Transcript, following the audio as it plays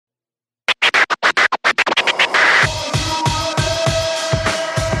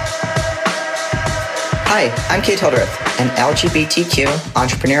Hi, I'm Kate Hildreth, an LGBTQ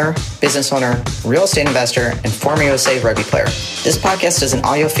entrepreneur, business owner, real estate investor, and former USA rugby player. This podcast is an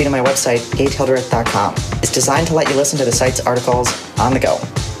audio feed on my website, katehildreth.com. It's designed to let you listen to the site's articles on the go.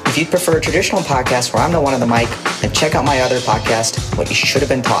 If you'd prefer a traditional podcast where I'm the one on the mic, then check out my other podcast, What You Should Have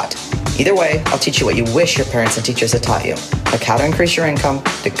Been Taught. Either way, I'll teach you what you wish your parents and teachers had taught you, like how to increase your income,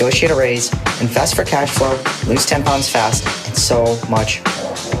 negotiate a raise, invest for cash flow, lose 10 pounds fast, and so much more.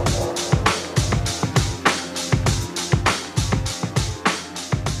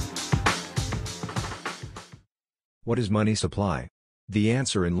 What is money supply? The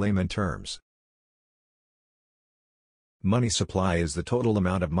answer in layman terms. Money supply is the total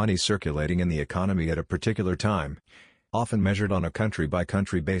amount of money circulating in the economy at a particular time, often measured on a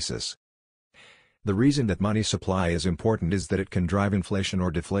country-by-country basis. The reason that money supply is important is that it can drive inflation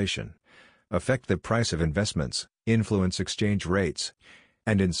or deflation, affect the price of investments, influence exchange rates,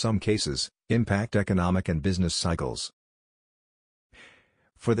 and in some cases, impact economic and business cycles.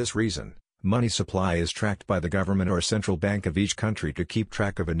 For this reason, money supply is tracked by the government or central bank of each country to keep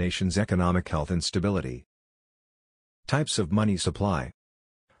track of a nation's economic health and stability. Types of money supply.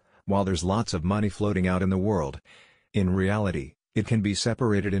 While there's lots of money floating out in the world, in reality, it can be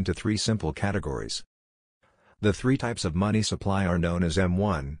separated into three simple categories. The three types of money supply are known as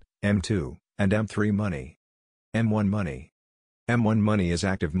M1, M2, and M3 money. M1 money. M1 money is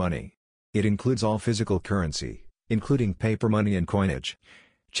active money. It includes all physical currency, including paper money and coinage,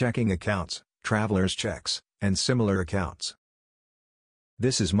 checking accounts, traveler's checks, and similar accounts.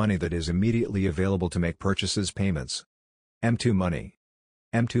 This is money that is immediately available to make purchases payments. M2 money.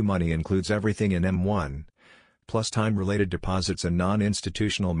 M2 money includes everything in M1, plus time-related deposits and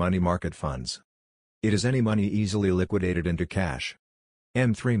non-institutional money market funds. It is any money easily liquidated into cash.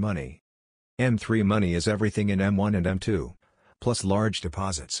 M3 money. M3 money is everything in M1 and M2, plus large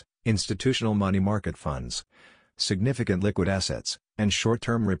deposits, institutional money market funds, significant liquid assets, and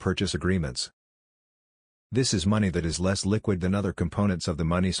short-term repurchase agreements. This is money that is less liquid than other components of the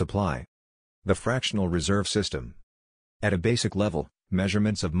money supply. The fractional reserve system. At a basic level,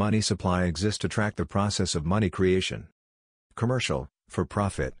 measurements of money supply exist to track the process of money creation. Commercial, for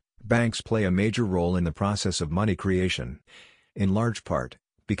profit, banks play a major role in the process of money creation, in large part,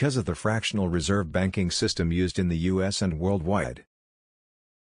 because of the fractional reserve banking system used in the US and worldwide.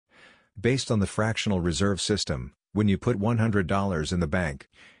 Based on the fractional reserve system, when you put $100 in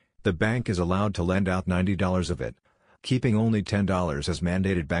the bank is allowed to lend out $90 of it, keeping only $10 as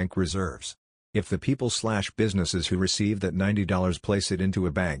mandated bank reserves. If the people/businesses who receive that $90 place it into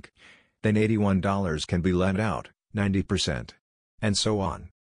a bank, then $81 can be lent out, 90%. And so on.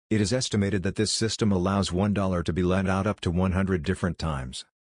 It is estimated that this system allows $1 to be lent out up to 100 different times.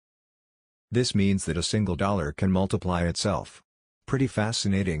 This means that a single dollar can multiply itself. Pretty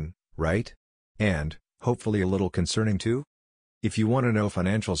fascinating, right? And, hopefully a little concerning too? If you want to know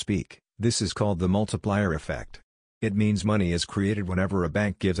financial speak, this is called the multiplier effect. It means money is created whenever a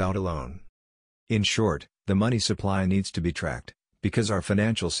bank gives out a loan. In short, the money supply needs to be tracked, because our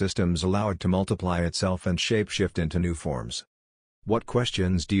financial systems allow it to multiply itself and shapeshift into new forms. What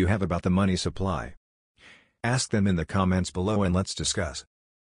questions do you have about the money supply? Ask them in the comments below and let's discuss.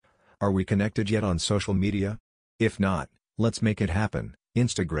 Are we connected yet on social media? If not, let's make it happen.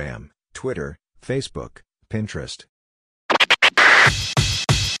 Instagram, Twitter, Facebook, Pinterest.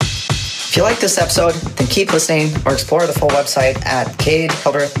 If you like this episode, then keep listening or explore the full website at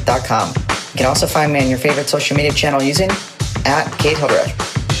katehildreth.com. You can also find me on your favorite social media channel using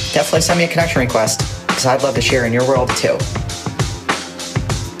 @KateHildreth. Definitely send me a connection request, because I'd love to share in your world too.